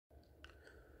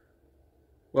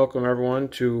Welcome everyone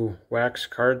to Wax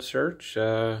Card Search,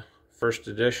 first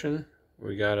edition.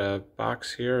 We got a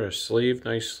box here, a sleeve,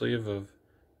 nice sleeve of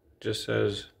just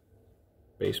says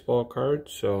baseball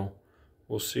cards. So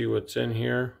we'll see what's in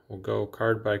here. We'll go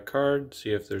card by card, see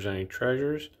if there's any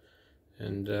treasures,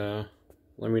 and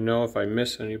let me know if I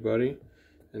miss anybody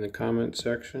in the comment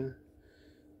section.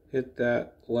 Hit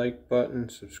that like button,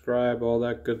 subscribe, all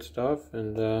that good stuff,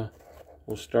 and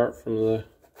we'll start from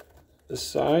this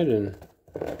side and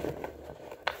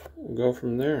we'll go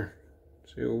from there,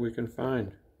 see what we can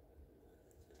find.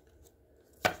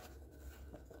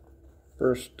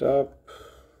 First up,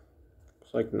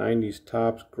 looks like 90's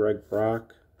Topps, Greg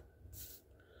Brock,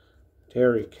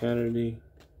 Terry Kennedy,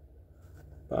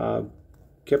 Bob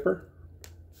Kipper,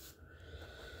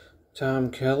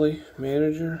 Tom Kelly,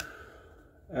 manager,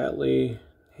 Atlee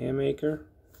Hammaker,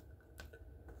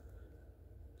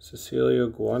 Cecilio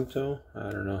Guanto,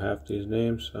 I don't know half these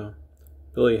names, so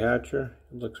Billy Hatcher,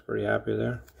 looks pretty happy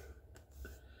there.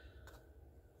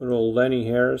 Little Lenny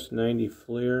Harris, 90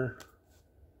 Fleer.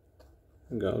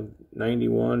 Go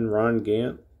 91 Ron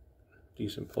Gant,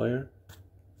 decent player.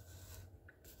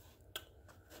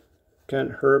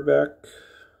 Kent Herbeck,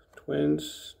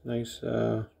 Twins, nice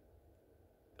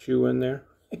chew in there.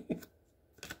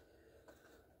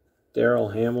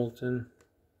 Daryl Hamilton,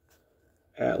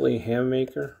 Atlee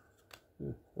Hammaker,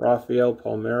 Rafael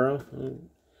Palmeiro.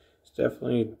 It's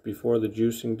definitely before the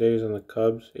juicing days on the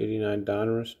Cubs. 89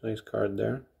 Donruss, nice card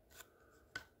there.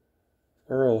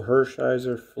 Earl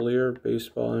Hershiser, Fleer,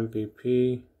 baseball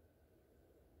MVP.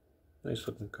 Nice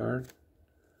looking card.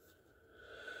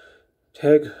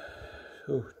 Ted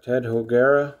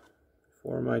Hogera,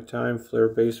 before my time, Fleer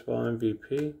baseball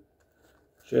MVP.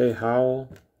 Jay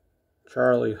Howell,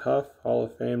 Charlie Huff, Hall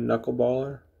of Fame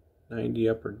knuckleballer. 90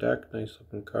 upper deck, nice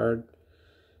looking card.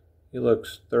 He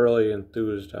looks thoroughly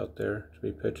enthused out there to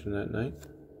be pitching that night.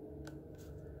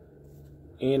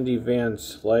 Andy Van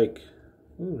Slyke,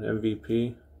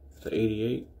 MVP, it's an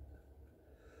 88.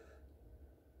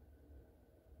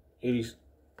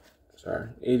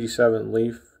 87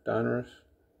 Leaf Donruss,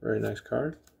 very nice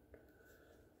card.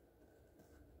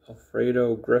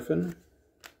 Alfredo Griffin,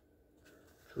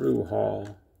 Drew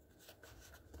Hall,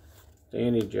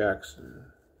 Danny Jackson,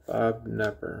 Bob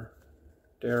Nepper,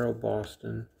 Darryl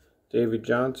Boston, Davey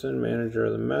Johnson, manager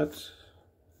of the Mets,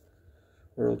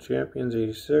 World Champions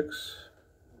 86,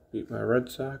 beat my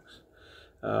Red Sox.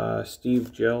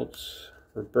 Steve Jeltz,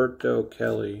 Roberto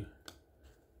Kelly,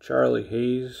 Charlie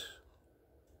Hayes.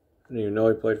 I didn't even know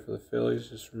he played for the Phillies,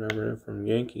 just remember him from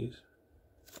Yankees.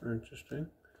 Very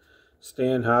interesting.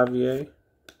 Stan Javier,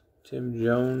 Tim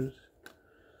Jones,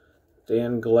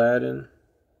 Dan Gladden.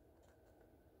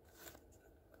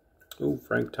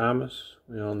 Frank Thomas,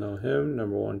 we all know him,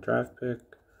 #1 draft pick,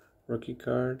 rookie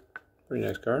card, pretty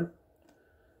nice card.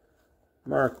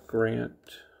 Mark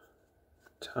Grant,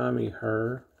 Tommy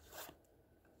Herr,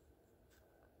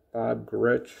 Bob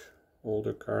Grich,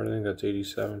 older card, I think that's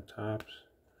 87 Topps.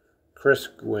 Chris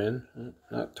Gwynn,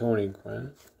 not Tony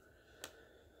Gwynn.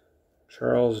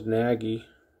 Charles Nagy,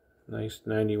 nice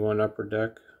 91 upper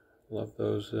deck, love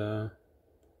those,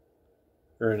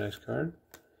 very nice card.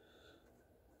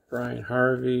 Brian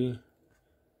Harvey,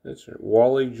 that's it.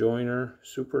 Wally Joyner,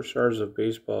 Superstars of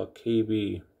Baseball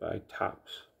KB by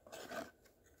Topps.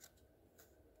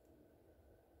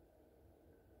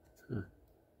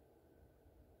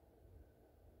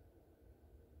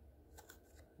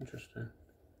 Interesting.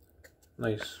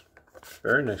 Nice,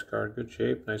 very nice card, good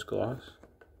shape, nice gloss.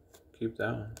 Keep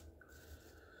that one.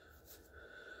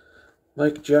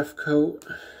 Mike Jeffcoat,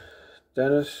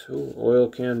 Dennis, Oil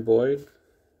Can Boyd,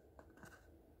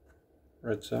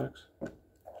 Red Sox.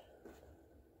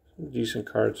 Decent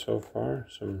card so far.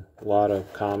 A lot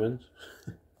of commons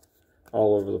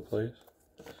all over the place.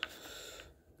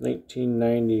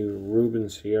 1990 Ruben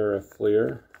Sierra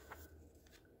Fleer,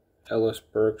 Ellis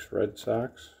Burks, Red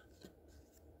Sox.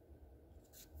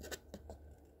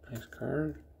 Nice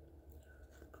card.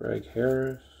 Greg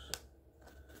Harris,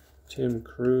 Tim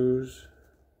Cruz,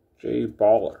 Jay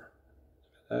Baller. Look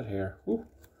at that hair. Woo.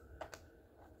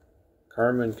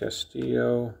 Carmen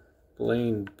Castillo,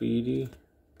 Blaine Beatty,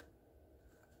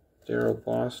 Darryl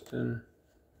Boston,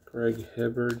 Greg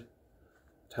Hibbard,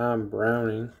 Tom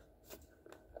Browning,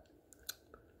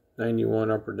 91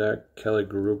 upper deck, Kelly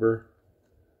Gruber.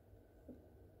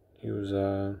 He was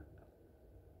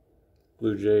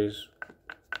Blue Jays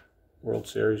World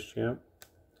Series champ.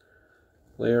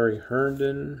 Larry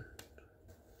Herndon,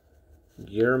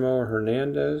 Guillermo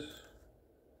Hernandez,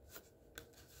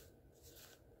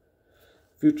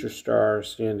 Future Star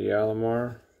Sandy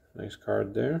Alomar, nice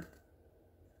card there.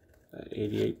 That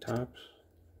 88 Topps.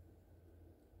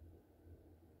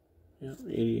 Yep,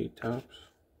 88 tops.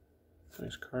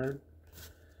 Nice card.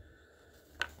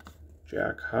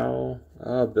 Jack Howell.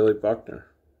 Billy Buckner.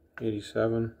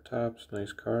 87 tops.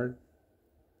 Nice card.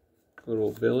 Good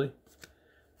old Billy.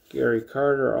 Gary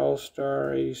Carter,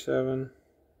 All-Star, 87.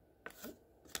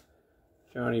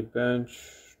 Johnny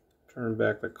Bench, Turn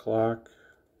Back the Clock.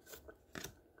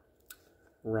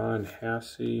 Ron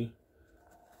Hassey.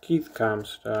 Keith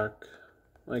Comstock.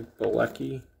 Mike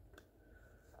Bilecki.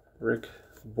 Rick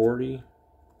Bordy.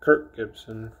 Kirk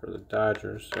Gibson for the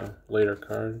Dodgers, so later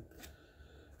card.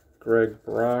 Greg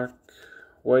Brock.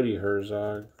 Whitey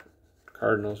Herzog,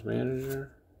 Cardinals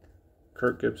manager.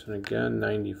 Kirk Gibson again,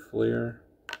 90 Fleer.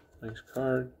 Nice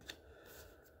card.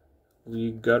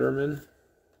 Lee Gutterman.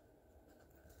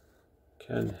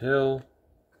 Ken Hill.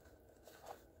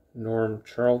 Norm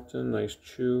Charlton, nice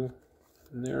chew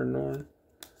in there, Norm.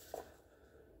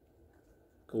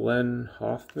 Glenn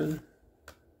Hoffman.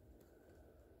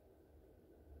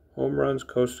 Home runs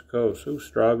coast to coast. Ooh,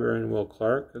 Strawberry and Will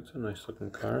Clark. That's a nice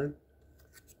looking card.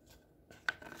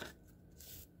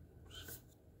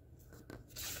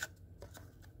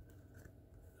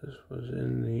 This was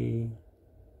in the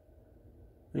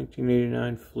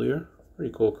 1989 Fleer.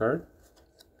 Pretty cool card.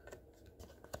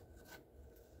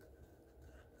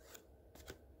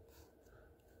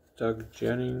 Doug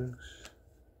Jennings,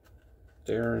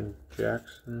 Darren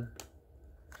Jackson,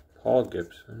 Paul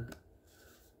Gibson.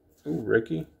 Ooh,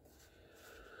 Ricky.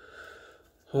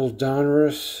 Old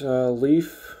Donruss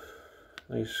Leaf.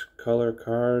 Nice color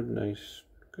card. Nice,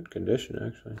 good condition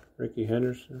actually. Ricky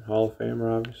Henderson, Hall of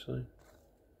Famer obviously.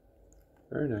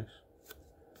 Very nice.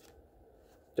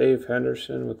 Dave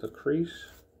Henderson with the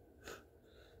crease.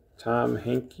 Tom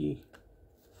Henke.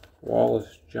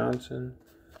 Wallace Johnson.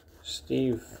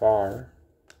 Steve Farr.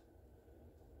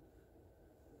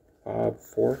 Bob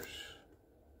Force.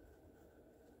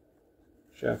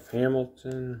 Jeff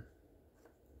Hamilton.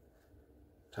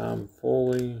 Tom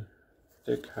Foley.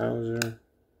 Dick Hauser.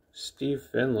 Steve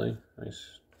Finley.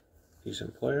 Nice,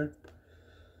 decent player.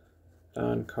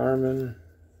 Don Carmen.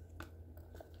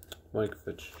 Mike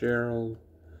Fitzgerald.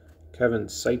 Kevin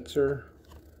Seitzer.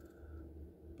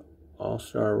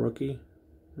 All-Star rookie.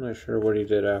 I'm not sure what he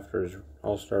did after his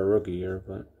All-Star rookie year,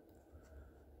 but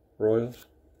Royals.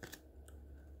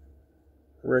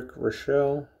 Rick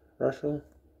Russell.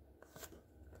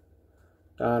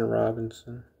 Don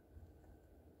Robinson.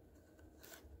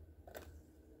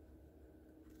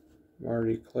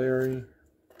 Marty Clary.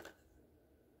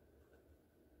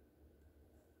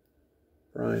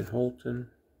 Brian Holton.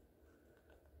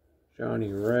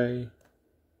 Johnny Ray.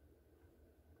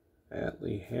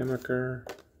 Atlee Hammaker.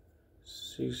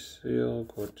 Cecil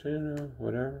Cortino,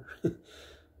 whatever.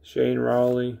 Shane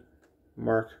Rowley.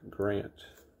 Mark Grant.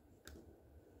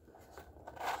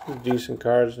 Decent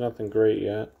cards, nothing great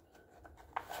yet.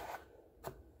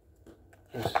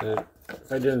 I said,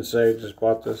 if I didn't say, just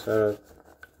bought this at a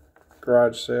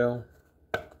garage sale.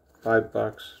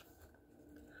 $5.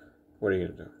 What are you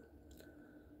gonna do?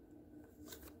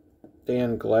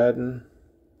 Dan Gladden,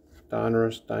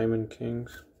 Donruss Diamond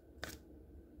Kings.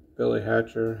 Billy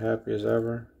Hatcher, Happy as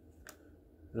Ever.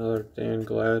 Another Dan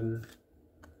Gladden.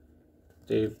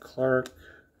 Dave Clark.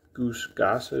 Goose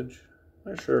Gossage.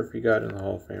 Not sure if he got in the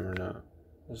Hall of Fame or not.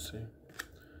 We'll see.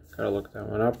 Gotta look that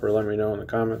one up or let me know in the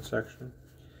comment section.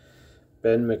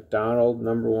 Ben McDonald,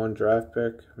 #1 draft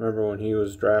pick. Remember when he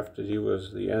was drafted, he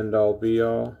was the end-all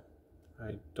be-all.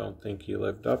 I don't think he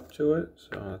lived up to it,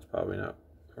 so that's probably not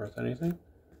worth anything.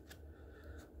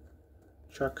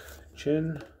 Chuck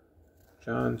Chin.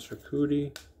 John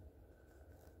Circuti.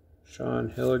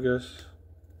 Sean Hilligus.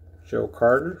 Joe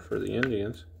Carter for the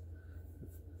Indians.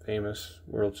 Famous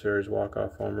World Series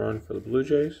walk-off home run for the Blue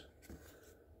Jays.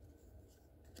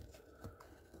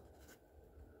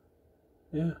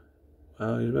 Yeah.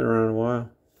 Wow, he's been around a while.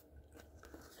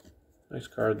 Nice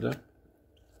card though.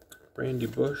 Randy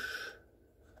Bush.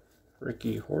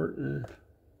 Ricky Horton.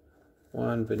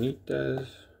 Juan Benitez.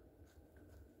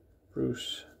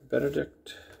 Bruce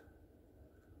Benedict.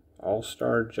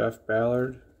 All-Star Jeff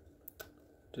Ballard.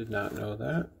 Did not know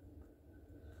that.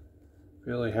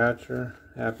 Billy Hatcher,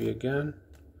 Happy Again.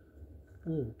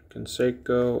 Ooh,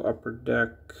 Canseco, Upper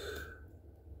Deck.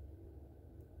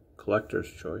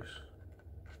 Collector's Choice.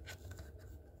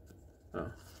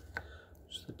 Oh,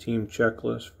 just the team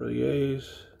checklist for the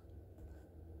A's.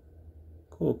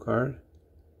 Cool card.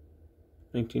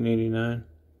 1989.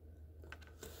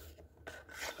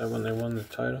 Is that when they won the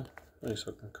title? Nice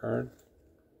looking card.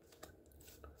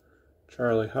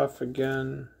 Charlie Huff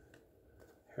again.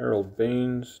 Harold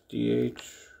Baines, DH.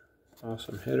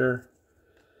 Awesome hitter.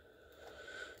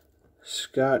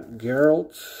 Scott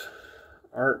Geralt,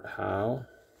 Art Howe,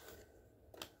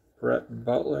 Brett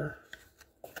Butler,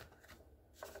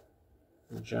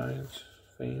 Giants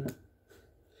fame,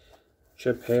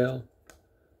 Chip Hale,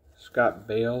 Scott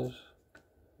Bales,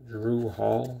 Drew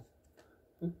Hall,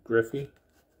 Griffey,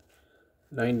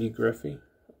 90 Griffey,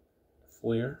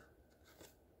 Fleer,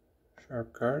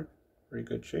 sharp card, pretty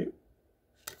good shape.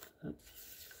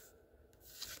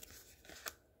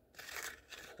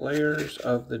 Players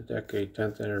of the Decade,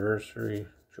 10th anniversary,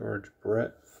 George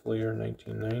Brett, Fleer,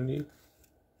 1990.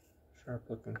 Sharp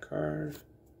looking card.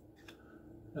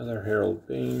 Another Harold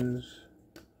Baines.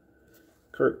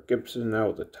 Kirk Gibson, now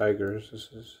with the Tigers. This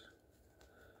is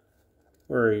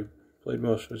where he played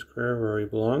most of his career, where he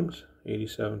belongs.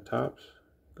 87 tops.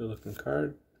 Good looking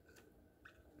card.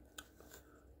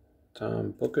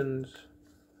 Tom Bookins.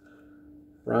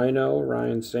 Rhino,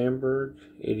 Ryan Sandberg,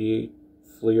 88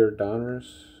 Fleer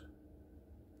Donruss.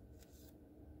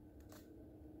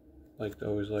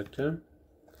 Always liked him.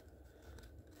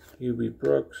 UB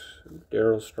Brooks,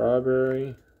 Darryl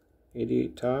Strawberry,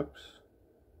 88 tops.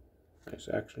 Nice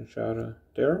action shot of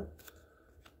Darryl.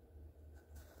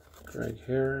 Greg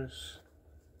Harris,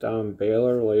 Don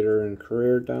Baylor, later in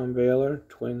career Don Baylor,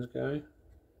 Twins guy.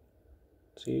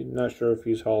 See, not sure if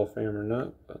he's Hall of Fame or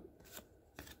not, but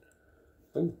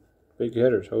oh, big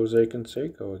hitters. Jose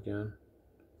Canseco again.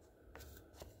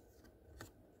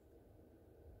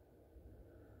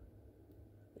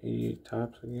 '88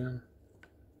 tops again.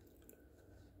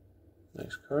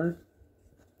 Nice card.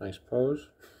 Nice pose.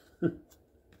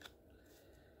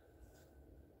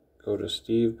 Go to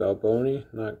Steve Balboni.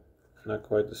 Not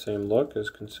quite the same look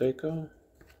as Canseco.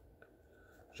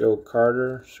 Joe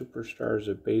Carter, Superstars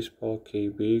of Baseball,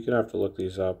 KB. You're gonna have to look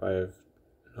these up. I have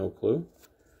no clue.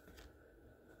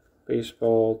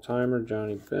 Baseball Timer,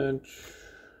 Johnny Bench,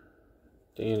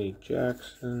 Danny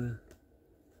Jackson.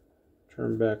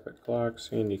 Turn back the clock,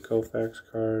 Sandy Koufax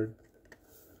card.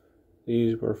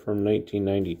 These were from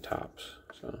 1990 tops,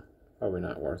 so probably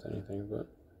not worth anything, but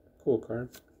cool card.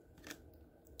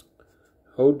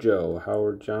 Hojo,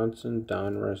 Howard Johnson,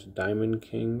 Donruss Diamond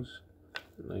Kings.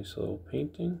 Nice little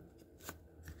painting.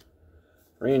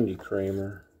 Randy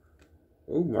Kramer.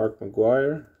 Oh, Mark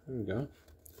McGuire. There we go.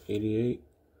 88.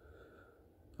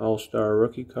 All-Star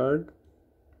rookie card.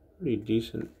 Pretty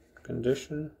decent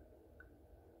condition.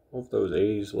 Both those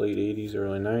 80s, late 80s,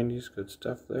 early 90s. Good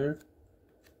stuff there.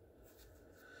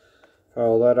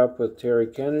 Follow that up with Terry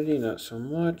Kennedy. Not so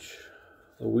much.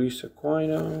 Luis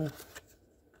Aquino.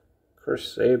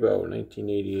 Chris Sabo,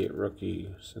 1988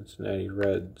 rookie, Cincinnati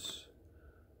Reds.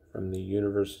 From the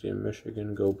University of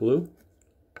Michigan, Go Blue.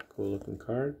 Cool looking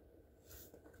card.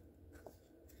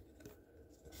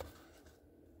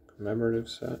 Commemorative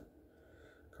set.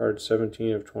 Card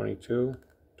 17 of 22.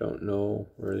 Don't know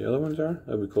where the other ones are.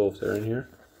 That'd be cool if they're in here.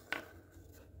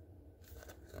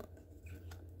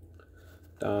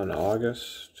 Don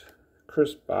August.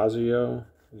 Chris Bosio.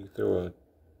 He threw a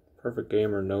perfect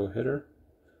game or no-hitter.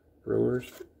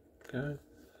 Brewers guy.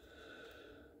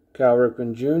 Cal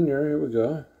Ripken Jr. Here we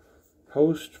go.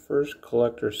 Post first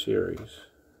collector series.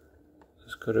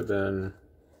 This could have been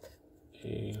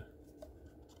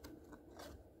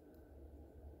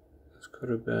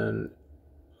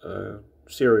a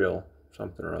cereal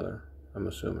something or other, I'm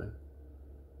assuming.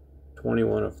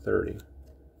 21 of 30.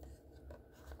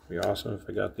 Be awesome if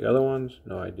I got the other ones.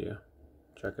 No idea.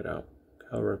 Check it out.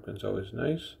 Cal Ripken's always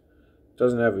nice.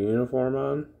 Doesn't have a uniform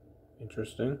on.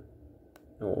 Interesting.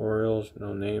 No Orioles,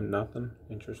 no name, nothing.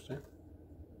 Interesting.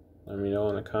 Let me know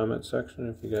in the comment section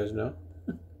if you guys know.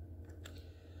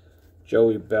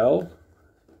 Joey Bell.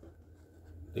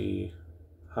 The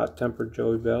hot-tempered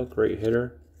Joey Bell. Great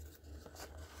hitter.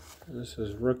 This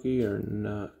is rookie or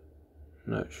not.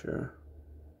 Not sure.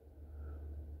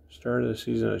 Started the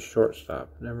season as shortstop.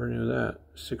 Never knew that.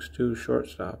 6'2"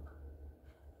 shortstop.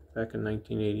 Back in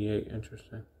 1988.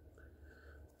 Interesting.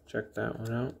 Check that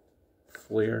one out.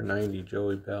 Fleer 90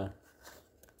 Joey Bell.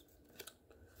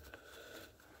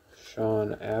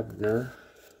 Sean Abner.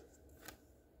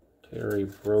 Terry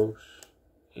Brose.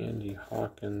 Andy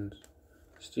Hawkins.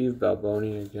 Steve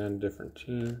Balboni, again, different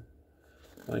team.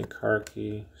 Mike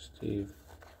Harkey. Steve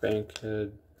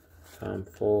Bankhead. Tom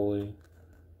Foley.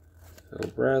 Phil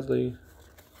Bradley.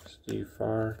 Steve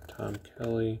Farr. Tom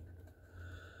Kelly.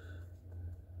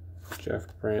 Jeff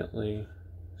Brantley.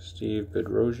 Steve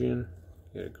Bedrosian.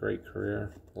 He had a great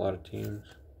career. A lot of teams.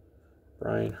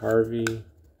 Brian Harvey.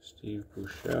 Steve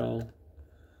Buechele.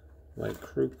 Mike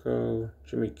Krukow.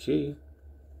 Jimmy Key.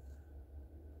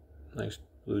 Nice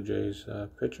Blue Jays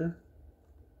pitcher.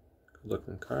 Good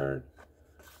looking card.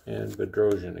 And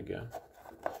Bedrosian again.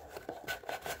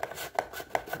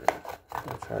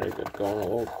 I'll try Try to get going a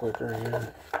little quicker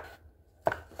here.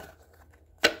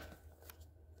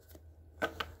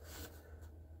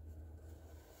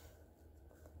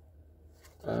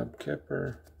 Bob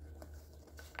Kipper,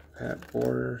 Pat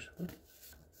Borders,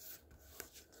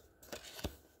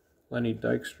 Lenny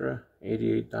Dykstra,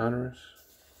 88 Donruss,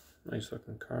 nice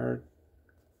looking card.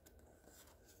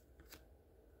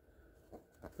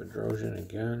 Bedrosian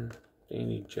again,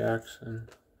 Danny Jackson,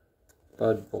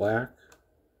 Bud Black,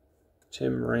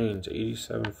 Tim Raines,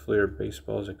 87 Fleer,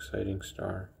 baseball's exciting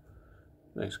star.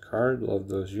 Nice card, love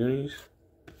those unis.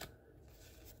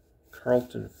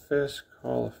 Carlton Fisk,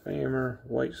 Hall of Famer,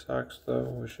 White Sox though,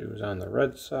 wish he was on the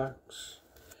Red Sox.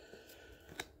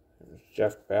 There's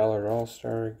Jeff Ballard,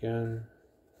 All-Star again.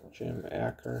 Jim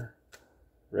Acker,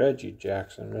 Reggie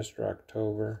Jackson, Mr.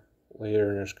 October,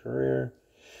 later in his career.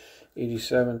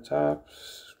 87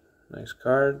 Topps, nice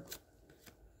card.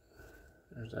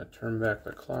 There's that turn back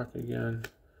the clock again.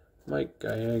 Mike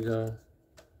Gallego,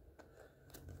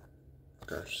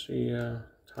 Garcia,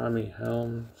 Tommy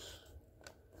Helms,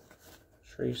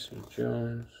 Tracy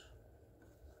Jones,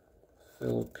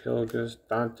 Phil Kilgus,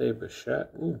 Dante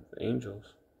Bichette. Ooh, the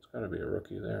Angels. It's got to be a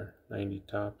rookie there. 90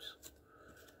 Topps.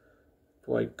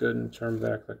 Dwight Gooden, turn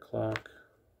back the clock.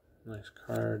 Nice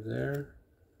card there.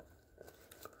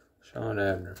 Sean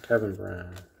Abner, Kevin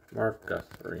Brown, Mark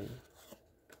Guthrie.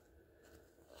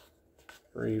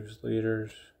 Braves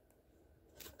leaders.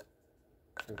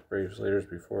 I think Braves leaders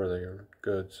before they were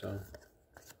good, so.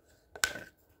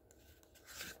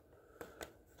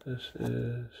 This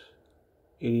is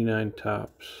 89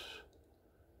 Topps.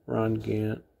 Ron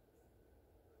Gant.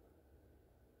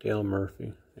 Dale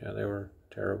Murphy. Yeah, they were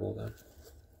terrible then.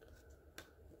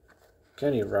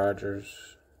 Kenny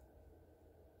Rogers.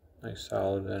 Nice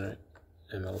solid in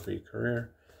MLB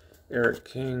career. Eric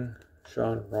King.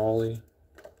 Sean Raleigh.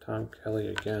 Tom Kelly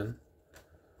again.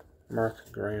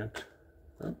 Mark Grant.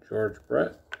 Oh, George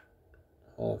Brett.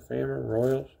 Hall of Famer.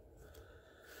 Royals.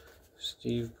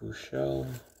 Steve Buechele.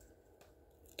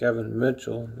 Kevin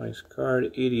Mitchell. Nice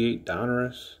card. 88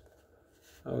 Donruss.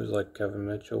 I always like Kevin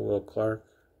Mitchell. Will Clark.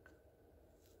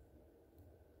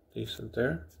 Decent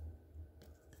there.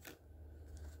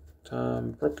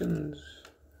 Tom Brookins.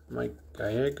 Mike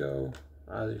Gallego.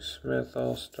 Ozzie Smith,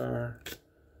 All-Star.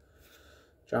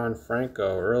 John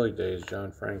Franco, early days John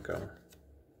Franco.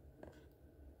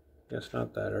 Guess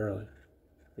not that early.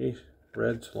 He's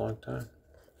Reds, a long time.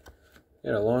 He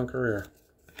had a long career.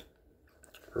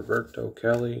 Roberto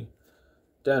Kelly.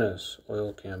 Dennis,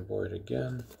 Oil Can Boyd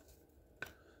again.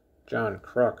 John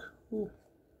Kruk. Ooh.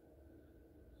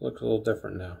 Looks a little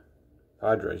different now.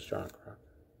 Padres John Kruk.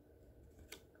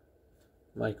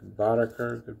 Mike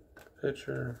Boddicker, good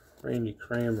pitcher. Randy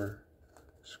Kramer.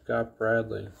 Scott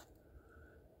Bradley.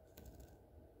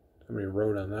 Somebody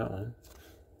wrote on that one.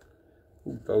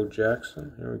 Ooh, Bo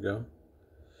Jackson. Here we go.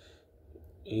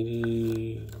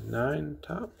 89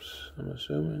 Topps, I'm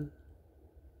assuming.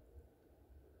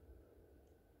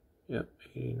 Yep,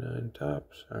 89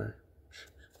 Topps. Alright.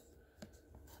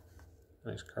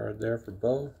 Nice card there for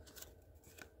Bo.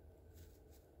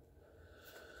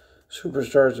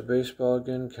 Superstars of baseball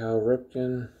again. Cal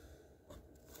Ripken.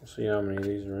 We'll see how many of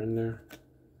these are in there.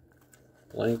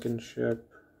 Blankenship.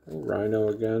 Oh, Rhino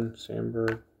again.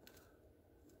 Sandberg.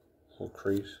 Little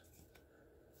crease.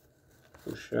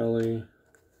 Buechele.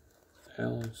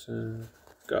 Allenson.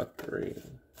 Guthrie.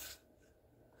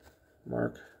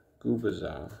 Mark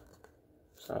Gubiza.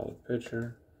 Solid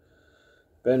pitcher.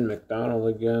 Ben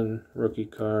McDonald again. Rookie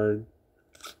card.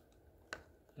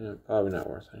 Yeah, probably not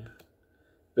worth anything.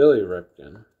 Billy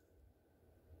Ripken.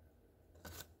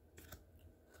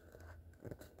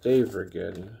 Dave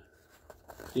Righetti.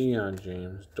 Deion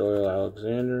James. Doyle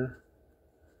Alexander.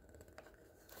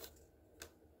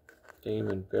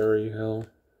 Damon Berryhill.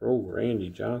 Oh, Randy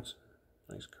Johnson.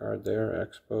 Nice card there.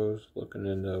 Expos. Looking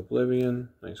into oblivion.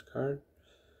 Nice card.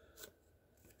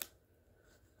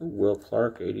 Ooh, Will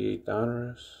Clark. 88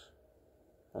 Donruss.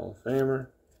 Hall of Famer.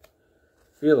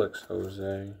 Felix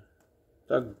Jose.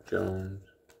 Doug Jones.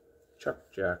 Chuck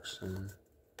Jackson.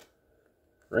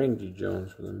 Randy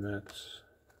Jones for the Mets.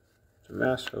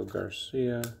 Tommaso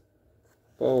Garcia.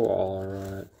 Bo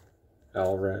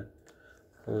Alred.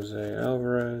 Jose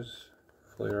Alvarez.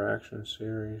 Flair Action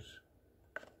Series.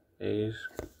 A's.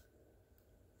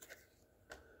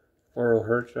 Oral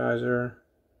Hershiser.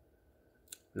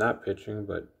 Not pitching,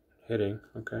 but hitting.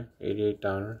 Okay. 88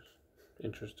 Donruss.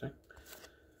 Interesting.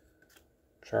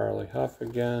 Charlie Huff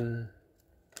again.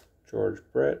 George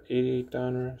Brett, 88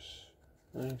 Donruss.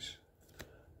 Nice.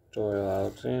 Doyle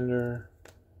Alexander.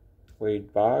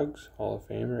 Wade Boggs, Hall of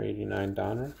Famer, 89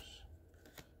 Donruss.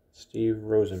 Steve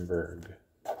Rosenberg.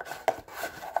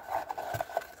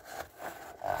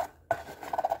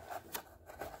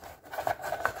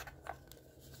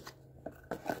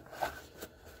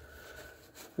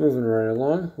 Moving right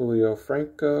along, Julio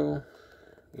Franco,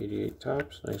 88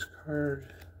 tops, nice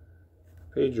card.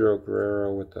 Pedro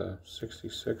Guerrero with the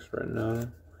 66 written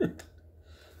on him.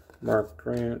 Mark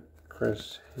Grant,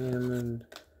 Chris Hammond,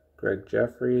 Greg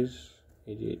Jeffries,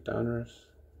 88 Donruss,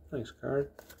 nice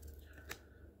card.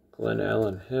 Glenn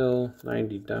Allen Hill,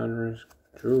 90 Donruss.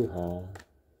 Drew Hall,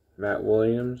 Matt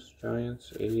Williams,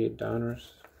 Giants, 88 Donruss.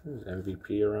 He was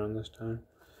MVP around this time.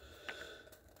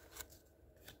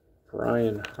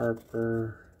 Brian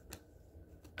Harper,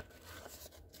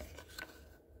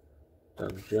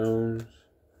 Doug Jones,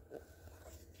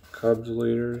 Cubs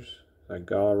leaders like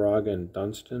Galarraga and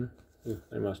Dunston.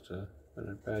 They must have been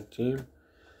a bad team.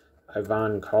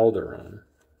 Ivan Calderon.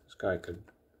 This guy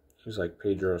he's like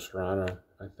Pedro Serrano,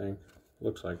 I think.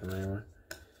 Looks like him anyway.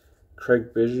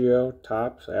 Craig Biggio,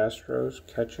 tops, Astros,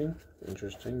 catching.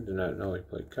 Interesting. Did not know he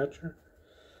played catcher.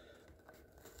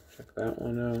 Check that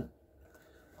one out.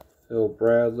 Phil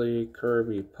Bradley,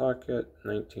 Kirby Puckett,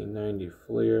 1990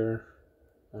 Fleer.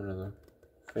 One of the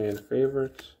fan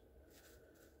favorites.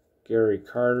 Gary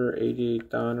Carter, 88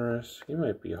 Donruss. He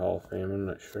might be Hall of Fame, I'm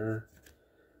not sure.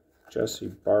 Jesse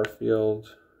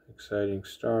Barfield, exciting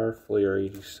star, Fleer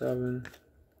 87.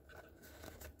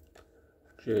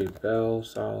 Jay Bell,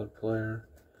 solid player.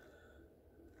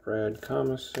 Brad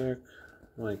Komasic,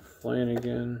 Mike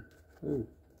Flanagan. Ooh.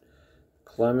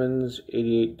 Clemens,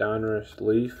 88 Donruss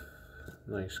Leaf.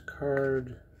 Nice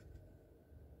card.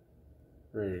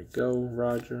 Ready to go,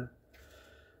 Roger.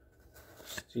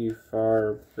 Steve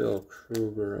Farr, Bill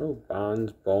Kruger. Oh,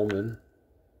 Bonds, Bowman.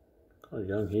 Look how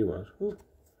young he was. Ooh.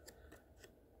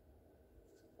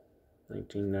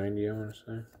 1990, I want to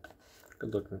say.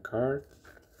 Good looking card.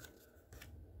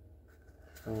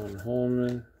 Sean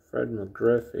Holman, Fred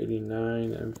McGriff,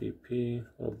 89, MVP.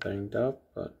 A little banged up,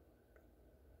 but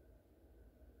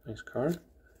nice card.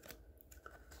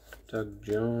 Doug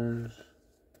Jones,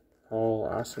 Paul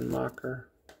Ossenmacher,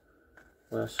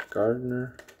 Wes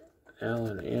Gardner,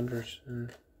 Alan Anderson,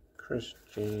 Chris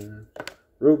James,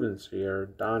 Ruben Sierra,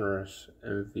 Donruss,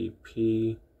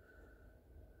 MVP.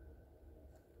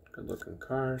 Good looking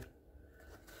card.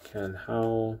 Ken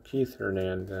Howell, Keith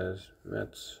Hernandez,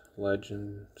 Mets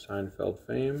legend, Seinfeld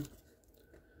fame.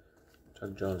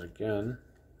 Doug Jones again.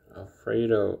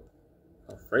 Alfredo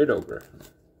Griffin.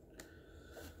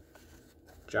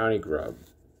 Johnny Grubb.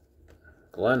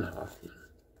 Glenn Hoffman.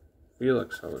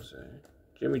 Felix Jose.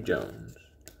 Jimmy Jones.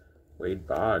 Wade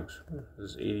Boggs.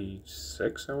 This is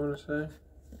 86, I want to say.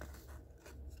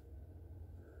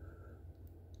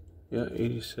 Yeah,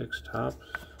 86 tops.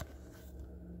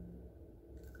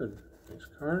 Good. Nice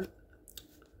card.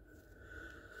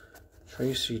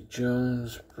 Tracy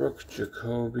Jones, Brooks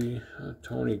Jacoby,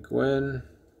 Tony Gwynn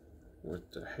with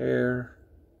the hair.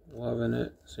 Loving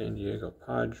it. San Diego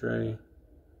Padre.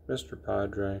 Mr.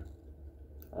 Padre.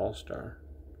 All-Star.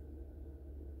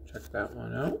 Check that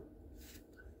one out.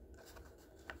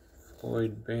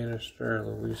 Floyd Bannister,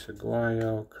 Luis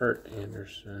Aguayo, Kurt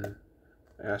Anderson,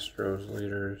 Astros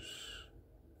leaders.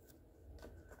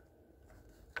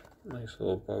 Nice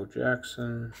little Bo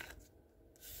Jackson.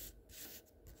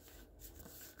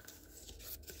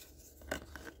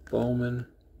 Bowman.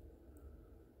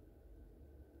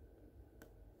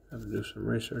 Have to do some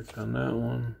research on that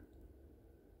one.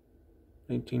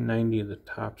 1990, the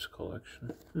Topps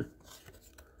collection.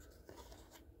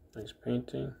 Nice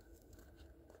painting.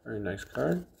 Very nice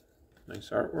card. Nice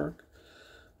artwork.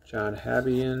 John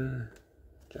Habian.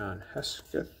 John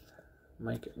Hesketh.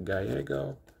 Mike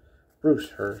Gallego.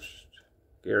 Bruce Hurst.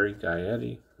 Gary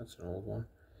Gaetti. That's an old one.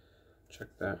 Check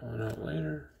that one out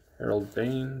later. Harold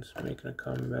Baines making a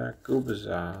comeback.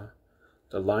 Gubaza.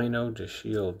 Delino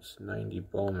DeShields. 90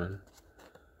 Bowman.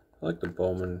 I like the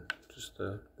Bowman. Just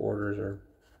the borders are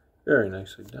very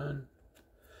nicely done.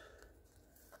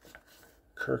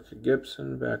 Kirk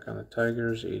Gibson back on the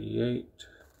Tigers, 88.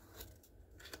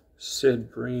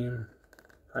 Sid Bream,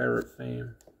 Pirate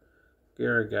fame.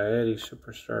 Gary Gaetti,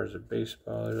 Superstars of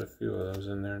Baseball. There's a few of those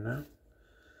in there now.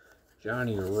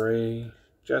 Johnny Ray,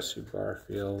 Jesse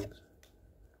Barfield.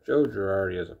 Joe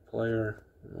Girardi as a player.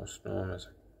 Most know him as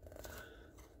a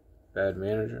bad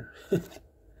manager.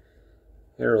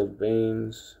 Harold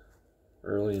Baines,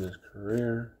 early in his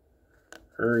career.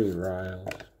 Uri Riles,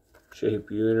 Jay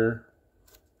Buter,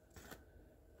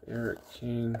 Eric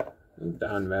King,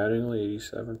 Don Mattingly,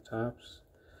 87 tops.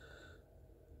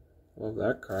 Love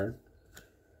that card.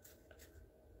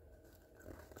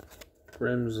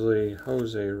 Grimsley,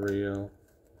 Jose Rio,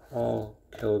 Paul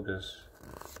Kilgus.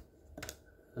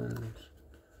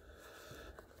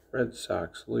 Red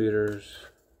Sox leaders.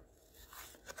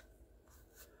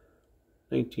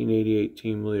 1988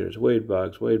 team leaders. Wade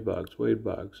Boggs, Wade Boggs, Wade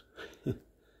Boggs.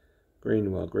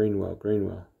 Greenwell, Greenwell,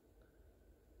 Greenwell.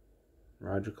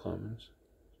 Roger Clemens.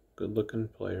 Good looking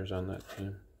players on that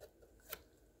team.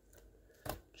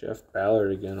 Jeff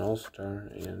Ballard again, All-Star.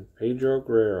 And Pedro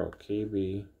Guerrero,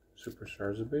 KB,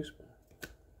 Superstars of Baseball.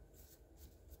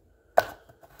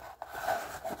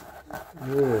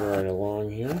 Moving right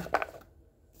along here.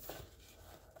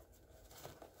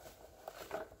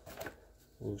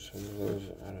 Move some of those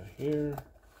out of here.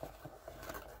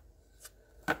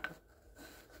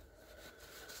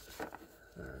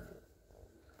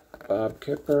 Bob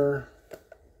Kipper,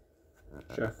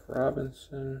 Jeff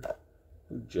Robinson,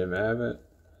 Jim Abbott,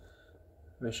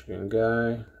 Michigan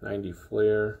guy, 90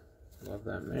 Flair, love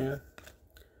that man.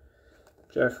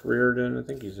 Jeff Reardon, I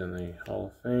think he's in the Hall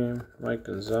of Fame. Mike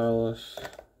Gonzalez,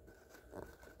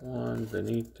 Juan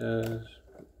Benitez,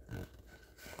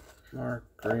 Mark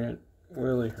Grant,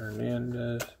 Willie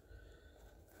Hernandez,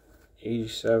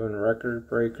 87 record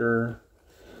breaker,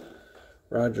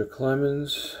 Roger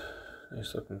Clemens,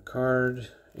 nice looking card,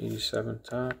 87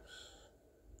 tops,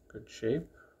 good shape,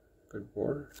 good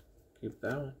border, keep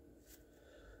that one.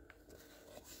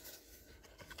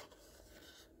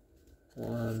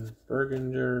 Juan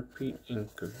Bergenger, Pete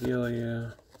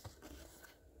Incaviglia,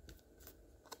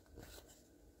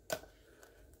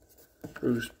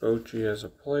 Bruce Bochy as a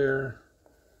player,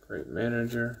 great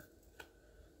manager,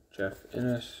 Jeff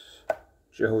Innes,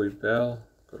 Joey Bell,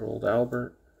 good old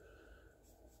Albert.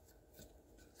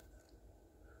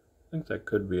 I think that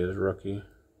could be his rookie.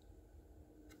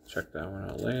 Check that one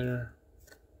out later.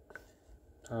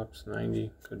 Tops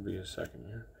 90, could be his second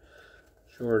year.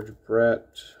 George Brett.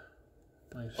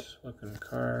 Nice looking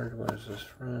card. What is this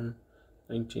from?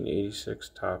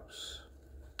 1986 Topps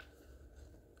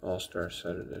All-Star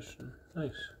Set Edition.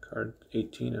 Nice. Card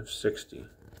 18 of 60.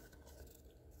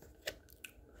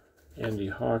 Andy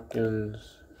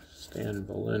Hawkins, Stan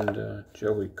Belinda,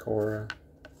 Joey Cora,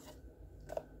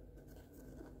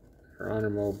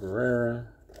 Geronimo Barrera,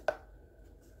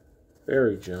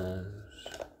 Barry Jones,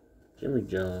 Jimmy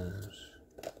Jones,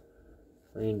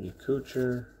 Randy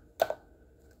Kuchar,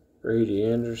 Brady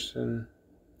Anderson,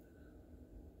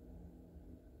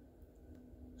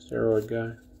 steroid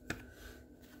guy,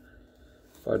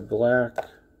 Bud Black,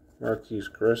 Marquise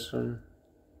Grissom,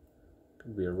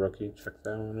 could be a rookie, check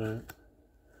that one out.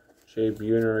 Jay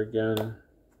Buhner again,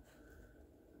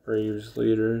 Braves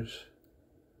leaders,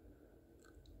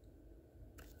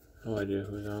 no idea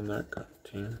who's on that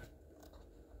team.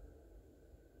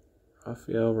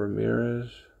 Rafael Ramirez,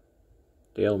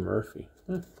 Dale Murphy.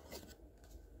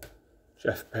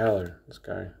 Jeff Ballard, this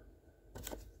guy.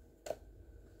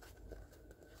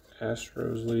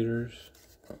 Astros leaders.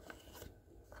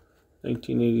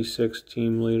 1986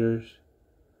 team leaders.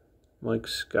 Mike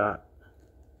Scott.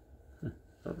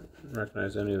 Don't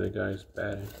recognize any of the guys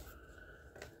batting.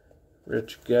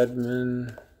 Rich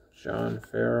Gedman. John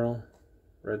Farrell.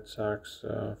 Red Sox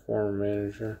former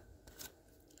manager.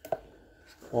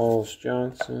 Wallace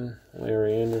Johnson.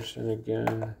 Larry Anderson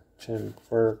again. Tim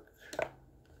Quirk.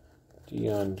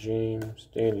 Dion James,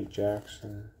 Danny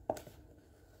Jackson,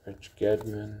 Rich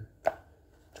Gedman,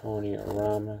 Tony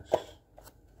Aramis,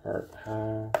 Art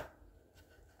Howe,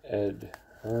 Ed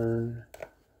Hearn,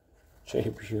 Jay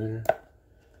Buhner,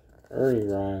 Ernie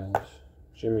Riles,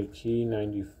 Jimmy Key,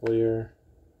 90 Fleer,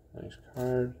 nice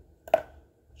card.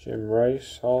 Jim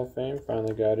Rice, Hall of Fame,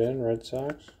 finally got in, Red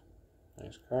Sox,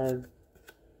 nice card.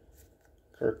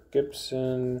 Kirk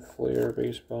Gibson, Fleer,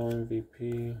 Baseball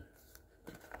MVP.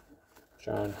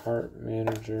 John Hart,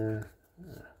 manager.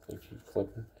 I think he's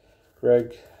flipping.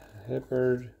 Greg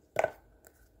Hippard.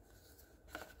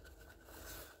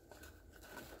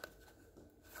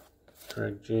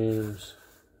 Greg James.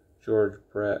 George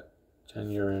Brett,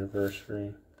 10-year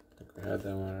anniversary. I think we had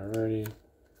that one already.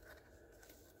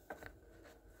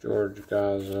 George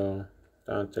Gazzo.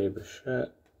 Dante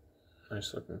Bichette.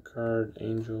 Nice looking card.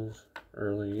 Angels.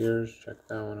 Early years. Check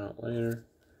that one out later.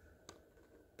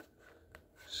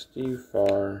 Steve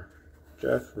Farr,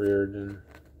 Jeff Reardon,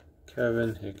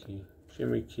 Kevin Hickey,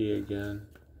 Jimmy Key again,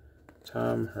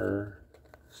 Tom Herr,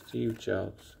 Steve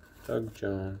Jeltz, Doug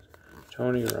Jones,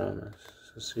 Tony Ramos,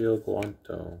 Cecile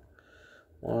Guanto,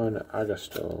 Juan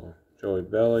Augusto, Joey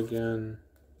Bell again,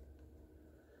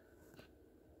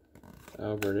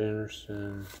 Albert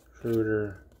Anderson,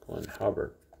 Kruder, Glenn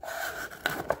Hubbard.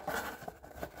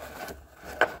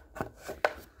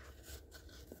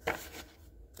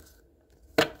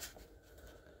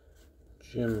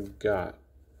 Jim Gott,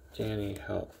 Danny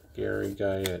Help, Gary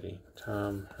Gaetti,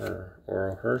 Tom Herr,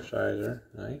 Oral Hershiser,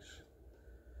 nice.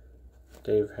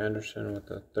 Dave Henderson with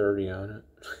a 30 on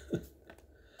it.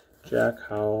 Jack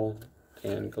Howell,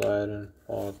 Dan Gladden,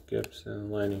 Paul Gibson,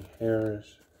 Lenny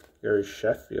Harris, Gary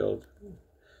Sheffield,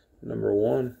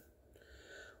 #1.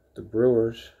 The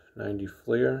Brewers, 90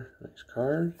 Fleer, nice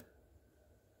card.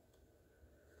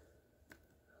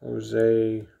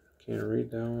 Jose, can't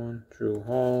read that one. Drew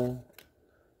Hall,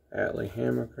 Atlee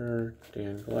Hammaker,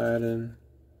 Dan Gladden,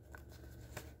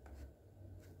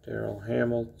 Daryl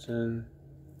Hamilton,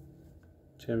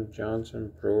 Tim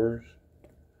Johnson, Brewers,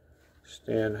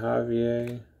 Stan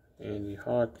Javier, Andy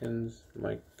Hawkins,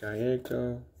 Mike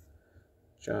Gallego,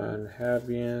 John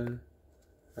Habian,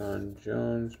 Ron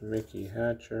Jones, Mickey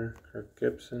Hatcher, Kirk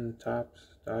Gibson, Topps,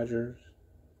 Dodgers,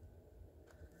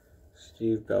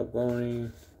 Steve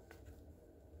Balboni,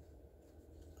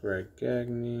 Greg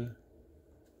Gagne,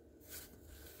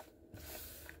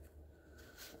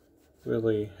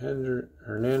 Willie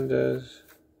Hernandez,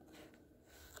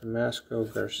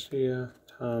 Damasco Garcia,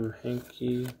 Tom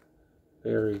Henke,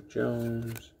 Barry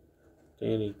Jones,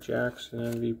 Danny Jackson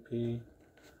MVP,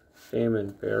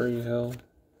 Damon Berryhill,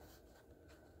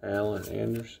 Alan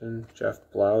Anderson, Jeff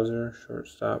Blauser,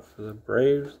 shortstop for the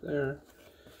Braves there,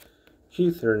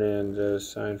 Keith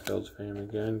Hernandez, Seinfeld's fame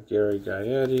again, Gary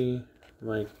Gaetti,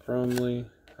 Mike Brumley,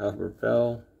 Albert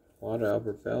Bell, a lot of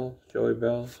Albert Bells, Joey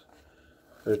Bells,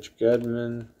 Rich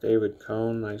Gedman, David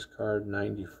Cohn, nice card,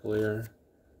 90 Fleer,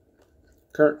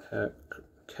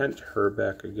 Kent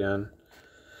Herbeck again,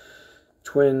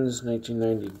 Twins,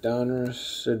 1990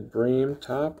 Donruss, Sid Bream,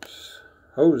 Topps,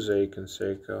 Jose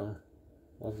Canseco,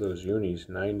 love those unis,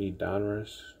 90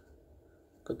 Donruss,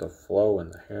 look at the flow in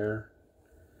the hair,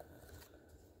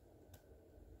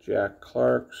 Jack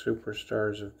Clark,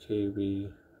 Superstars of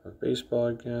KB of Baseball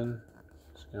again,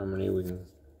 see how many we can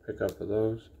pick up of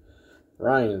those,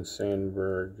 Ryan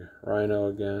Sandberg, Rhino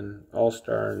again,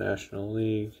 All-Star, National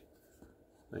League,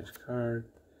 nice card,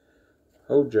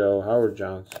 Hojo, Howard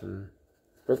Johnson,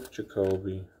 Brooke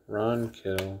Jacoby, Ron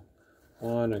Kittle,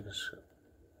 Juan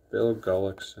Bill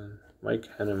Gullickson, Mike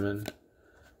Henneman,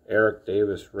 Eric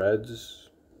Davis, Reds,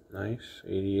 nice,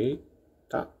 88,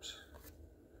 Topps,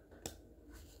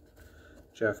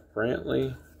 Jeff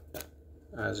Brantley,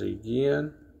 Ozzie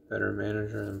Guillen, better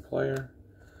manager than player,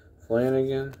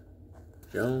 Flanagan,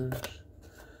 Jones,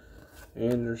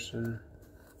 Anderson,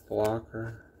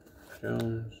 Blocker,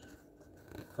 Jones,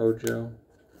 Hojo,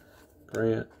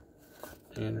 Grant,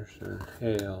 Anderson,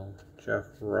 Hale, Jeff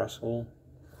Russell,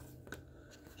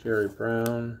 Jerry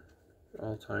Brown,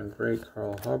 all-time great,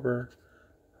 Carl Hubbard,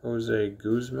 Jose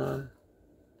Guzman,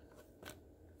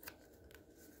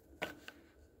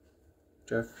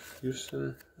 Jeff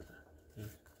Houston,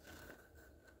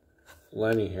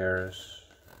 Lenny Harris,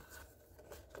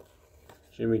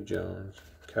 Jimmy Jones,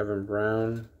 Kevin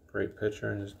Brown, great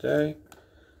pitcher in his day,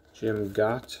 Jim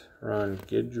Gott, Ron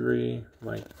Guidry,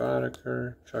 Mike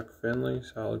Boddicker, Chuck Finley,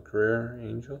 solid career,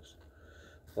 Angels,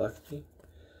 lefty,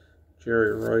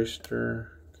 Jerry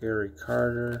Royster, Gary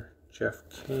Carter, Jeff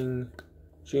King,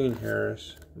 Gene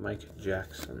Harris, Mike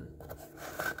Jackson.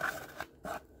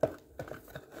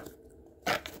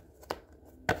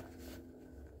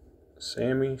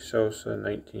 Sammy Sosa,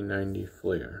 1990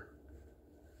 Fleer.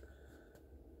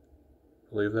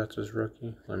 Believe that's his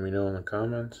rookie. Let me know in the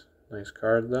comments. Nice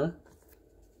card though.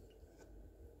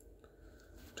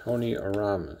 Tony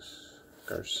Aramis,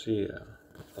 Garcia,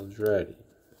 Aldretti,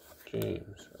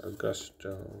 James,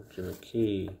 Augusto, Jimmy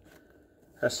Key,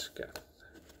 Hesketh,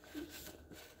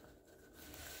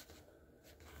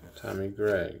 Tommy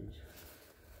Gregg,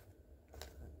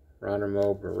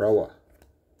 Ronimo Baroa,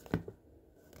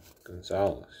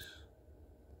 Gonzalez,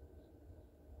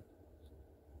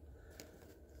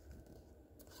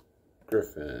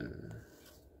 Griffin,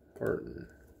 Horton,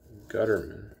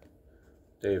 Gutterman,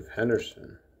 Dave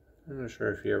Henderson. I'm not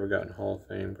sure if he ever got in Hall of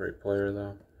Fame. Great player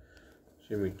though.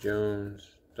 Jimmy Jones,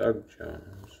 Doug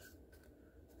Jones,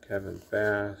 Kevin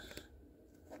Bass,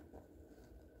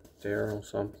 Daryl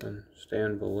something,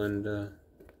 Stan Belinda,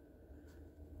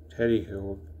 Teddy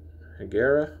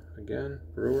Higuera again,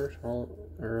 Brewers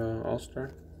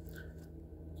All-Star.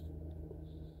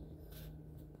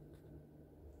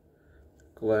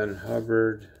 Glenn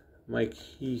Hubbard, Mike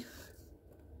Heath,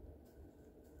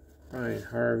 Ryan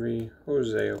Harvey,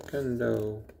 Jose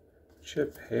Oquendo,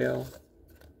 Chip Hale,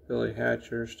 Billy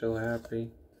Hatcher, still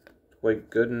happy, Dwight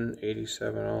Gooden,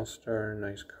 87 All-Star,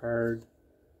 nice card,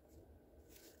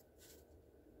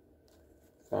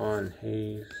 Vaughn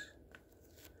Hayes,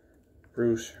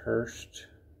 Bruce Hurst,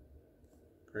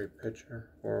 great pitcher,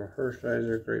 Oral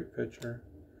Hershiser, great pitcher,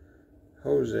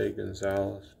 Jose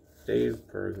Gonzalez, Dave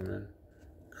Bergman,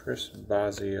 Chris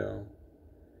Bosio,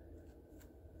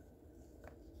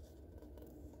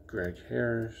 Greg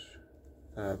Harris,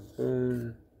 Bob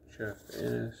Boone, Jeff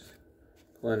Innes,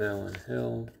 Glenn Allen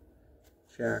Hill,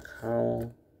 Jack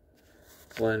Howell,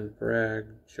 Glenn Bragg,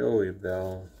 Joey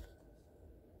Bell,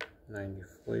 90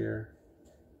 Fleer,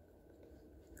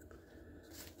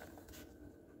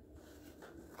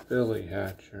 Billy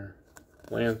Hatcher,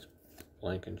 Lance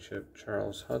Blankenship,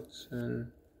 Charles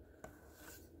Hudson,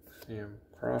 Sam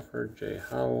Crawford, Jay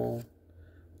Howell,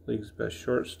 League's best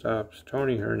shortstops,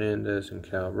 Tony Hernandez and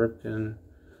Cal Ripken.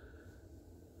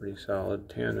 Pretty solid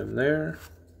tandem there.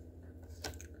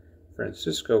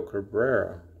 Francisco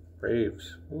Cabrera,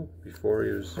 Braves, before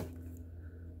he was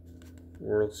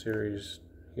World Series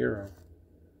hero.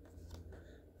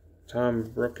 Tom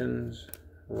Brookins,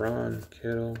 Ron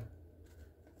Kittle,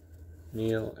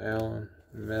 Neil Allen,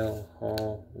 Mel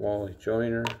Hall, Wally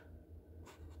Joyner.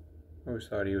 I always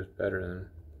thought he was better than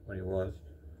what he was.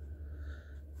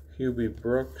 Hubie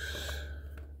Brooks,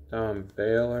 Don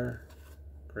Baylor,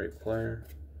 great player.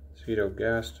 Cito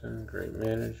Gaston, great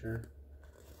manager.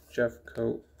 Jeff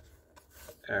Coate,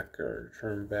 Acker,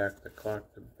 turned back the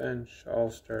clock to bench.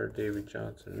 All-Star Davey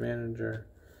Johnson, manager.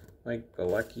 Mike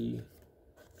Bilecki,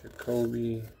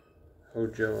 Jacoby,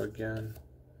 Hojo again.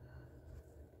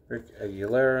 Rick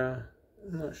Aguilera,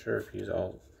 I'm not sure if he's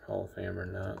all Hall of Fame or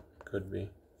not. Could be.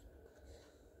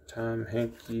 Tom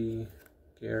Henke,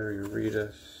 Gary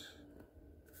Reedus,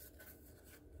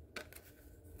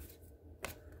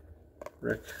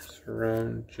 Rick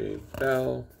Cerrone, Jay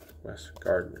Bell, Wes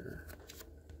Gardner.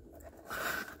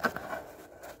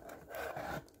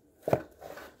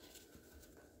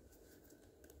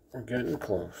 We're getting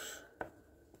close.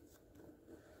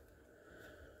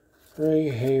 Ray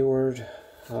Hayward,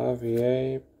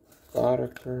 Javier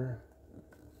Boddicker,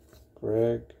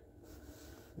 Greg,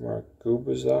 Mark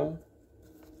Gubaza,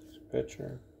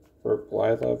 pitcher. Burt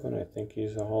Blyleven, I think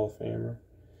he's a Hall of Famer.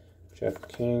 Jeff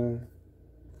King,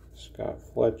 Scott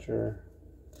Fletcher,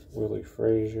 Willie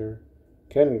Frazier,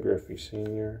 Ken Griffey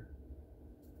Sr.,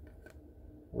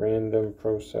 Random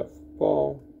Pro Set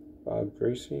Football, Bob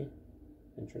Gracie,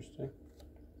 interesting.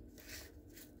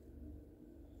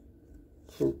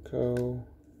 Kruko,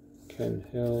 Ken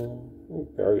Hill,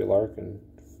 Barry Larkin,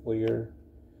 Fleer,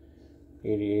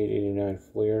 88-89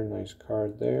 Fleer, nice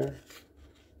card there.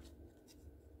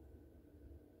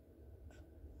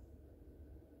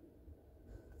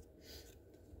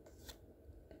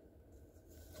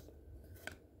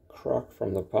 Kruk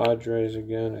from the Padres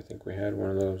again. I think we had one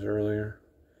of those earlier.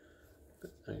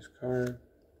 Nice card.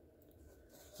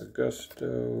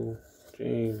 Augusto,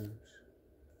 James,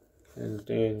 Ken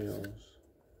Daniels.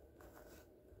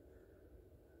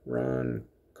 Ron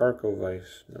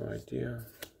Karkovice, no idea.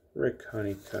 Rick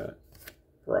Honeycutt.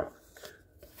 Brock.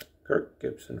 Kirk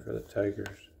Gibson for the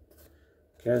Tigers.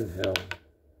 Ken Hill.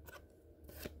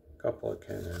 Couple of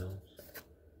Ken Hills.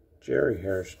 Jerry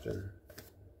Hairston.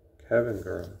 Kevin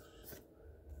Gross.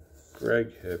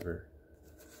 Greg Hibbert,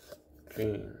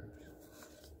 James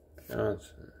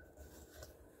Johnson,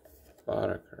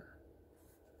 Boddicker,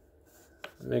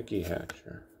 Mickey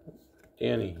Hatcher,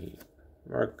 Danny Heap,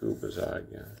 Mark Gubaza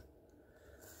again,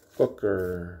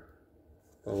 Booker,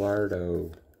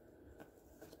 Bellardo,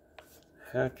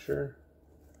 Hatcher,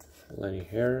 Lenny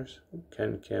Harris,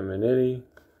 Ken Caminiti.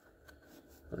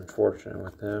 Unfortunate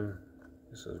with them.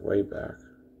 This is way back.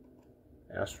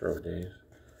 Astro days.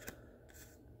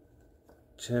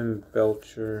 Tim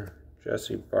Belcher,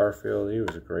 Jesse Barfield, he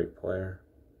was a great player.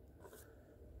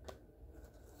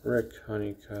 Rick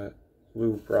Honeycutt,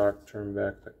 Lou Brock, turned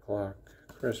back the clock.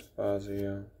 Chris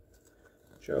Bosio,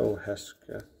 Joe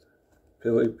Hesketh,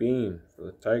 Billy Bean for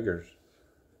the Tigers.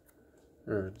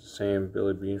 Or the same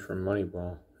Billy Bean from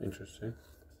Moneyball, interesting.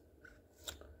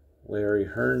 Larry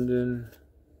Herndon,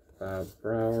 Bob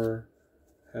Brower,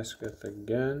 Hesketh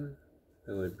again,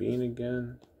 Billy Bean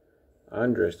again.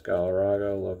 Andres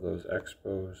Galarraga, love those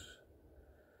Expos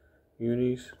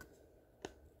unis.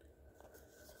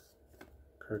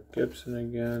 Kirk Gibson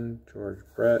again, George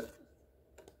Brett.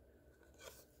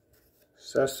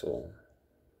 Cecil,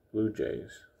 Blue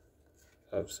Jays.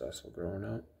 Love Cecil growing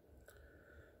up.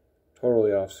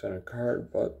 Totally off-center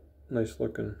card, but nice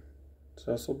looking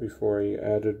Cecil before he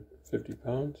added 50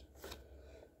 pounds.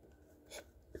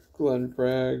 Glenn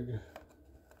Bragg,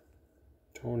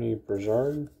 Tony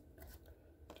Brizard,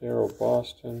 Darryl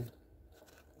Boston,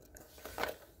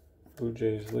 Blue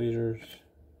Jays leaders,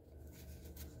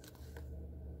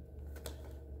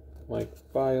 Mike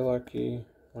Bielecki,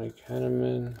 Mike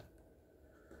Henneman,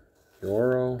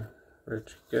 Yoro,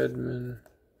 Rich Gedman,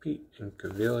 Pete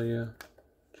Incaviglia,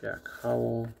 Jack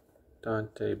Howell,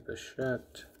 Dante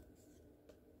Bichette,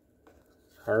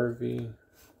 Harvey,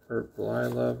 Burt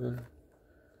Blyleven,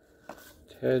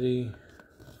 Teddy,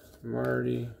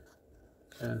 Marty,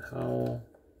 Ken Howell,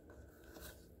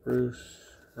 Bruce,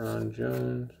 Ron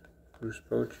Jones, Bruce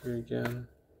Bochy again,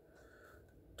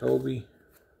 Toby,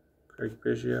 Craig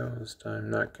Biggio, this time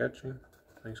not catching.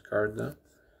 Nice card though.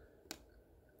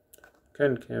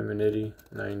 Ken Caminiti,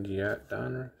 90 at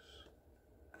Donruss.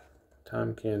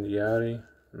 Tom Candiotti,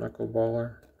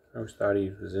 knuckleballer. I always thought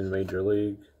he was in Major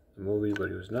League, the movie, but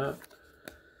he was not.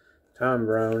 Tom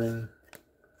Browning,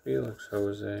 Felix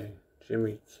Jose,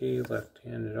 Jimmy Key,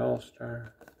 left-handed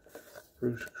all-star.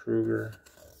 Bruce Kruger,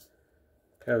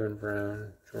 Kevin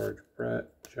Brown, George Brett,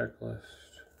 checklist.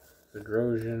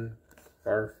 Bedrosian,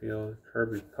 Barfield,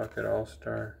 Kirby Puckett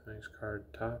all-star, nice card,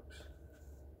 tops.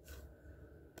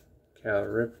 Cal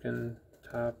Ripken,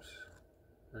 tops,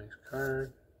 nice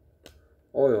card.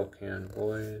 Oil Can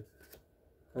Boyd,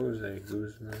 Jose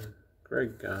Guzman,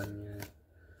 Greg Gagne,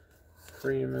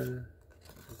 Freeman,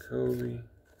 Jacoby,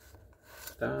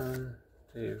 Don,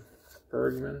 Dave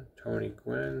Bergman, Tony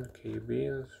Gwynn, KB,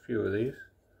 there's a few of these.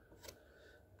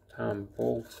 Tom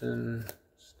Bolton,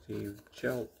 Steve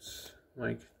Jeltz,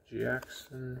 Mike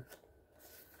Jackson,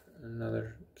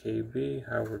 another KB,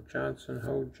 Howard Johnson,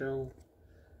 Hojo,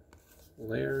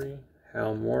 Larry,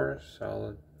 Hal Morris,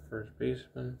 solid first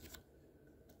baseman.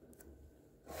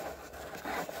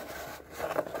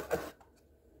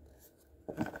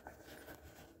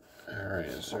 Alright,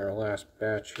 this is our last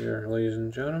batch here, ladies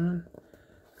and gentlemen.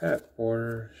 Pat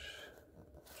Borders,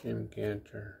 Jim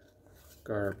Ganter,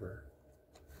 Garber,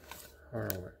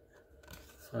 Harwick,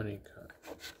 Honeycutt,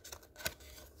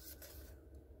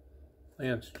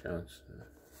 Lance Johnson,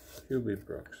 Hubie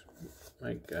Brooks,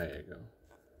 Mike Gallego,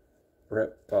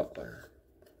 Brett Butler,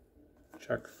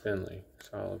 Chuck Finley,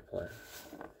 solid player.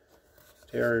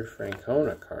 Terry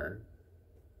Francona card.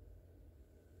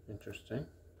 Interesting.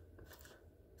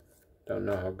 Don't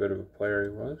know how good of a player he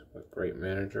was, but great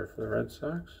manager for the Red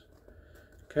Sox.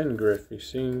 Ken Griffey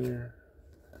Sr.,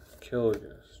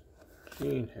 Kilgus,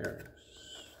 Gene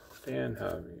Harris, Dan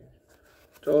Hobby,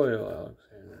 Doyle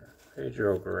Alexander,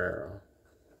 Pedro Guerrero.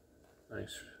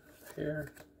 Nice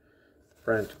pair.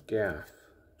 Brent Gaff,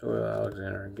 Doyle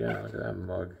Alexander again. Look at that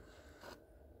mug.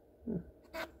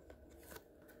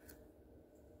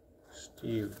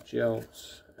 Steve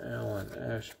Jeltz, Alan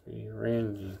Ashby,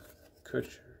 Randy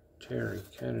Kutcher, Terry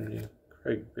Kennedy,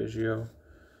 Craig Biggio.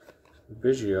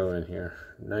 Biggio in here,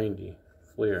 90,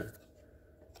 Fleer.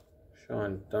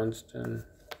 Sean Dunston,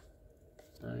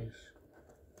 nice.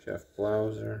 Jeff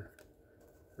Blauser,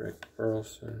 Rick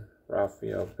Burleson,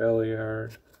 Rafael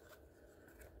Belliard,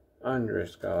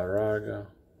 Andres Galarraga,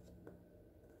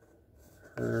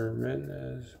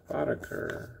 Hermendez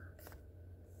Boddicker,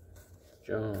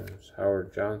 Jones,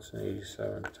 Howard Johnson,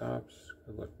 87 tops,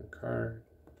 good looking card.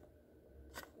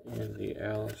 Andy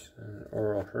Allison,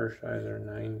 Oral Hershiser,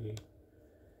 90.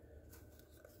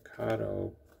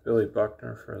 Cotto, Billy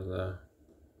Buckner for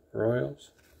the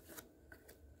Royals.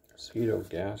 Cito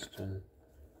Gaston,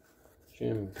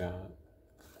 Jim Gott,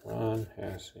 Ron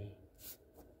Hasse,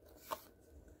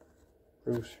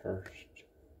 Bruce Hurst,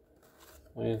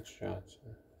 Lance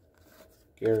Johnson,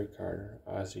 Gary Carter,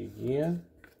 Ozzie Guillen,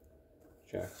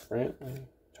 Jeff Brantley,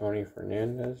 Tony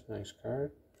Fernandez, nice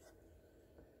card.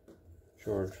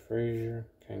 George Frazier,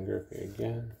 Ken Griffey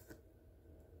again,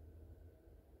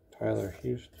 Tyler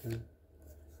Houston,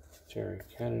 Terry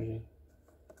Kennedy,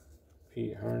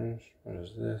 Pete Harnish, what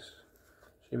is this?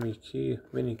 Jimmy Key,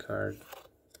 mini card.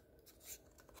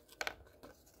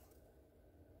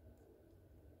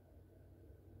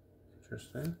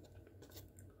 Interesting.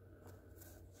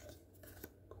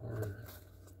 Gorman,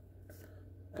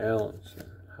 Allenson,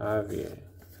 Javier,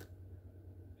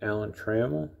 Alan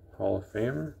Trammell, Hall of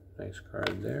Famer. Nice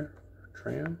card there for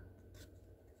Tram.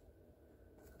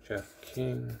 Jeff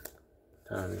King,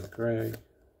 Tommy Gregg,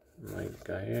 Mike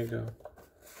Gallego,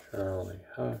 Charlie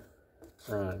Huff,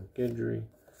 Ron Guidry,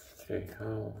 Jay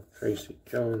Howell, Tracy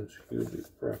Jones, Hubie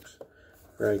Brooks,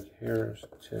 Greg Harris,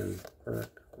 Tim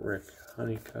Burke, Rick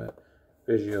Honeycutt,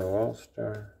 Biggio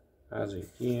All-Star, Ozzie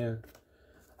Guillen,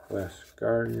 Wes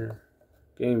Gardner,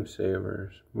 Game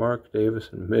Savers, Mark Davis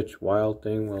and Mitch Wild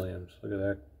Thing Williams. Look at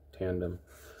that tandem.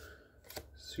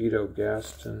 Cito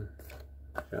Gaston,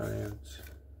 Giants,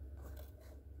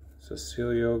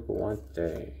 Cecilio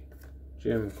Guante,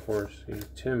 Jim Corsi,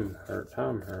 Tom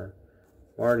Hurt,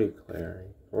 Marty Clary,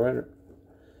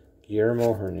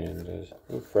 Guillermo Hernandez,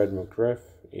 Fred McGriff,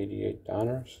 88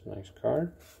 Donruss, nice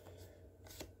card.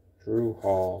 Drew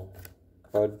Hall,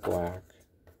 Bud Black,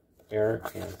 Eric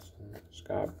Hansen,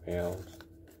 Scott Bales,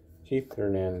 Keith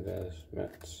Hernandez,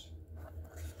 Mets,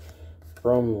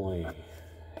 Brumley,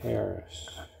 Harris,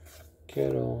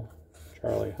 Kittle,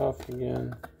 Charlie Huff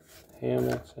again,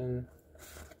 Hamilton,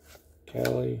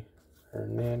 Kelly,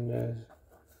 Hernandez,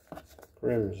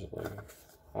 Grimsley,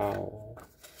 Howell,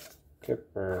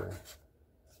 Kipper,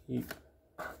 Heap,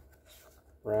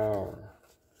 Brower,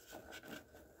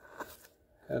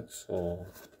 Hetzel,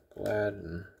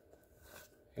 Gladden,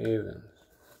 Havens,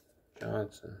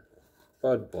 Johnson,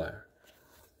 Bud Black,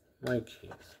 Mike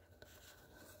Heath,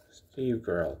 Steve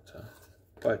Geralta,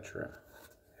 Buttra,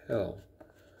 Hill,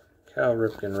 Cal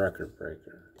Ripken Record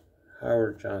Breaker,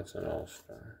 Howard Johnson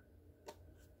All-Star,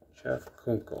 Jeff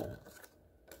Kunkel,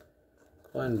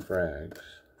 Glenn Braggs,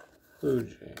 Blue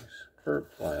Jays, Burt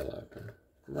Blyleven,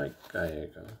 Mike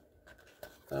Gallego,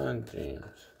 Don James,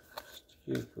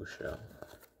 Steve Bushell,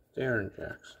 Darren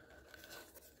Jackson,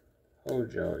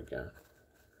 Hojo again,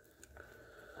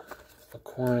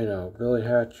 Aquino, Billy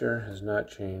Hatcher has not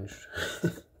changed,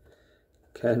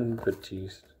 Ken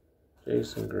Batiste,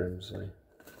 Jason Grimsley,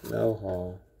 Mel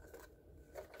Hall,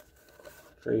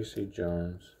 Tracy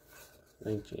Jones,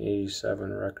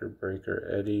 1987 record breaker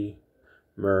Eddie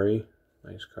Murray,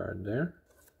 nice card there.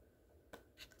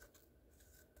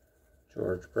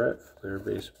 George Brett, Fleer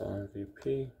Baseball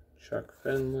MVP, Chuck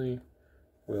Finley,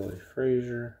 Willie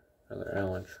Frazier, another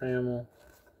Alan Trammell,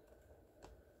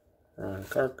 Ron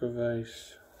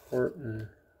Karkovice, Horton,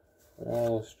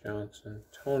 Wallace Johnson,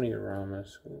 Tony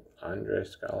Ramos,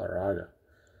 Andres Galarraga.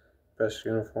 Best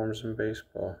uniforms in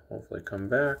baseball. Hopefully come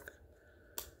back.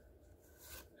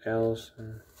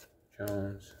 Allison,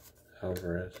 Jones,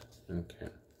 Alvarez, and King.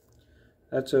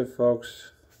 That's it,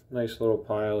 folks. Nice little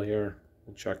pile here.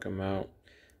 We'll check them out.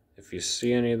 If you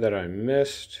see any that I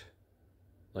missed,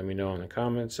 let me know in the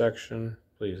comment section.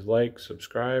 Please like,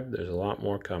 subscribe. There's a lot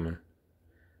more coming.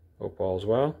 Hope all's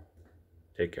well.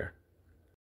 Take care.